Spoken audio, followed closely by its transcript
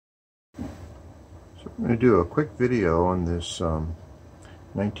I'm going to do a quick video on this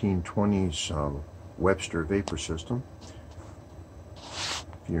 1920s Webster vapor system.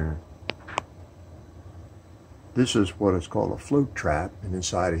 This is what is called a float trap, and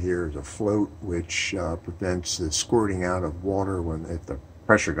inside of here is a float which prevents the squirting out of water if the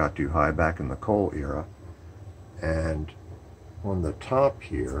pressure got too high back in the coal era. And on the top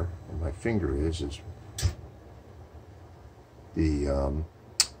here, where my finger is the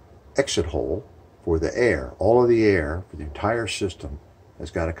exit hole for the air. All of the air for the entire system has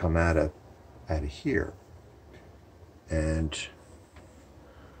got to come out of here. And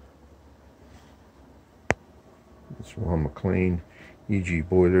it's a McLean EG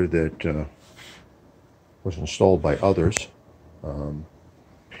boiler that was installed by others.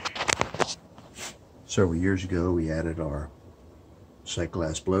 Several years ago we added our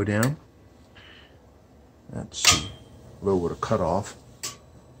sightglass blowdown. That's low with a cutoff.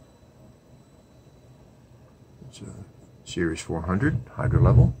 It's a Series 400 hydro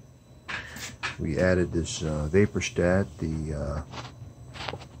level. We added this Vaporstat, the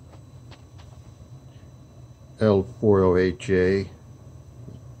L408J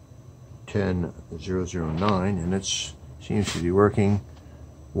 10009, and it seems to be working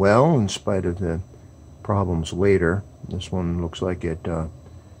well in spite of the problems later. This one looks like it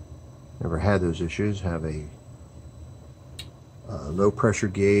never had those issues. Have a low pressure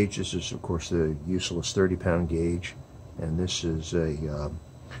gauge. This is of course the useless 30-pound gauge, and this is a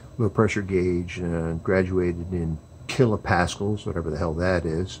low pressure gauge graduated in kilopascals, whatever the hell that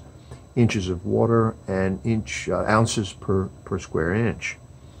is, inches of water, and ounces per square inch.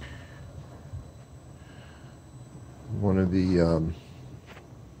 One of the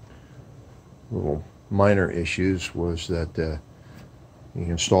little minor issues was that the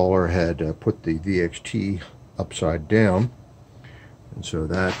installer had put the VXT upside down, and so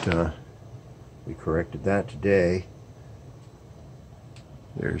that we corrected that today.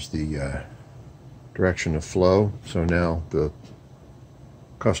 There's the direction of flow, so now the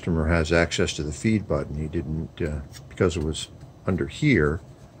customer has access to the feed button. He didn't, because it was under here,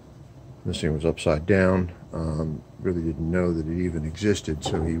 this thing was upside down, really didn't know that it even existed,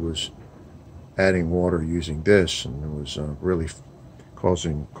 so he was adding water using this, and it was really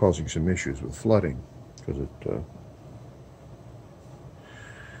causing some issues with flooding, because it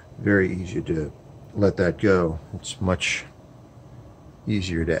very easy to let that go. It's much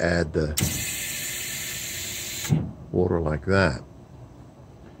easier to add the water like that.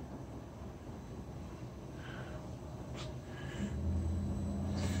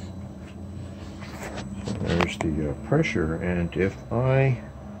 So there's the pressure, and if I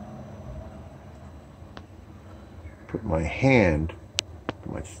put my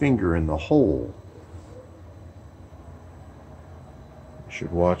finger in the hole, I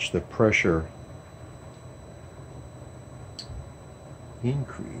should watch the pressure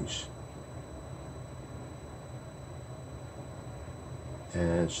increase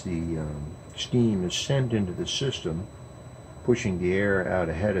as the steam is sent into the system, pushing the air out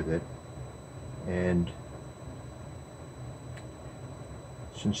ahead of it. And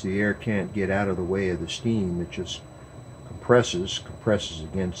since the air can't get out of the way of the steam, it just compresses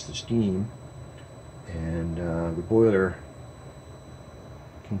against the steam, and the boiler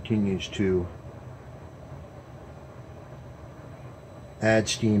continues to add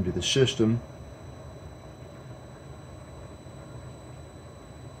steam to the system,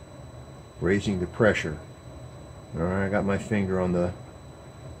 raising the pressure. All right, I got my finger on the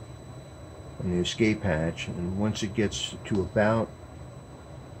escape hatch, and once it gets to about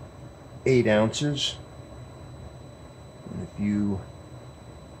 8 ounces, and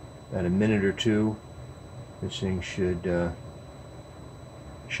about a minute or two, this thing should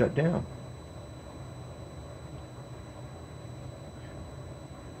shut down.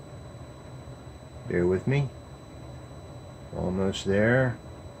 Bear with me. Almost there.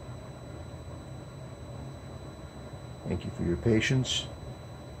 Thank you for your patience.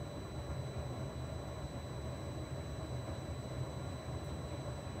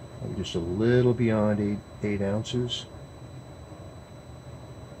 I'm just a little beyond 8 ounces.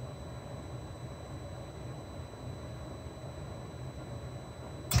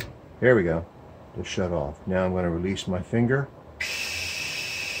 There we go. Just shut off. Now I'm going to release my finger.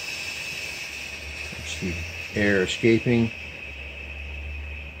 It's the air escaping.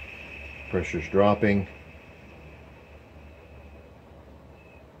 Pressure's dropping.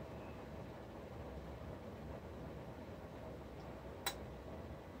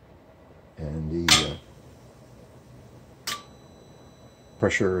 And the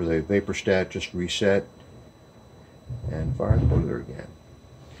pressure, the Vaporstat just reset and fire the boiler again.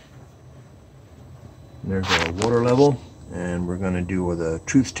 There's our water level, and we're going to do the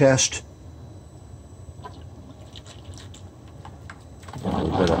truth test. A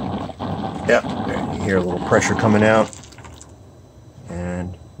little bit of, yep, there you hear a little pressure coming out,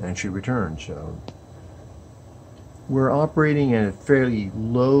 and then she returns. So we're operating at a fairly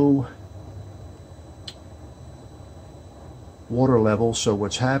low water level, so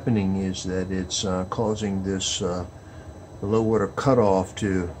what's happening is that it's causing this the low water cutoff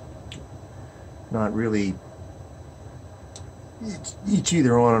to not really, it's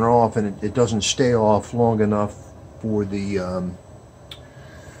either on or off, and it doesn't stay off long enough for the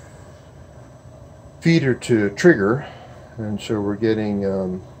feeder to trigger, and so we're getting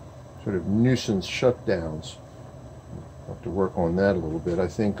sort of nuisance shutdowns. We'll have to work on that a little bit. I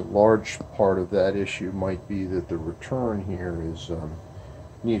think a large part of that issue might be that the return here is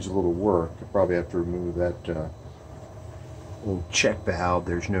needs a little work. You probably have to remove that little check valve.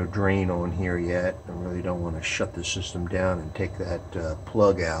 There's no drain on here yet. I really don't want to shut the system down and take that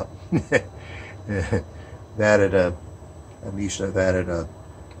plug out. At least I've added a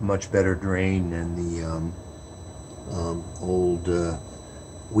much better drain than the old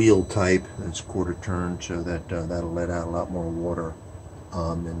wheel type. That's quarter turn, so that that'll let out a lot more water,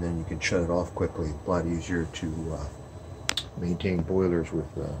 and then you can shut it off quickly. A lot easier to maintain boilers with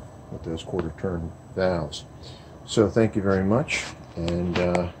those quarter turn valves. So thank you very much, and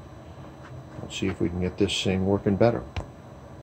let's see if we can get this thing working better.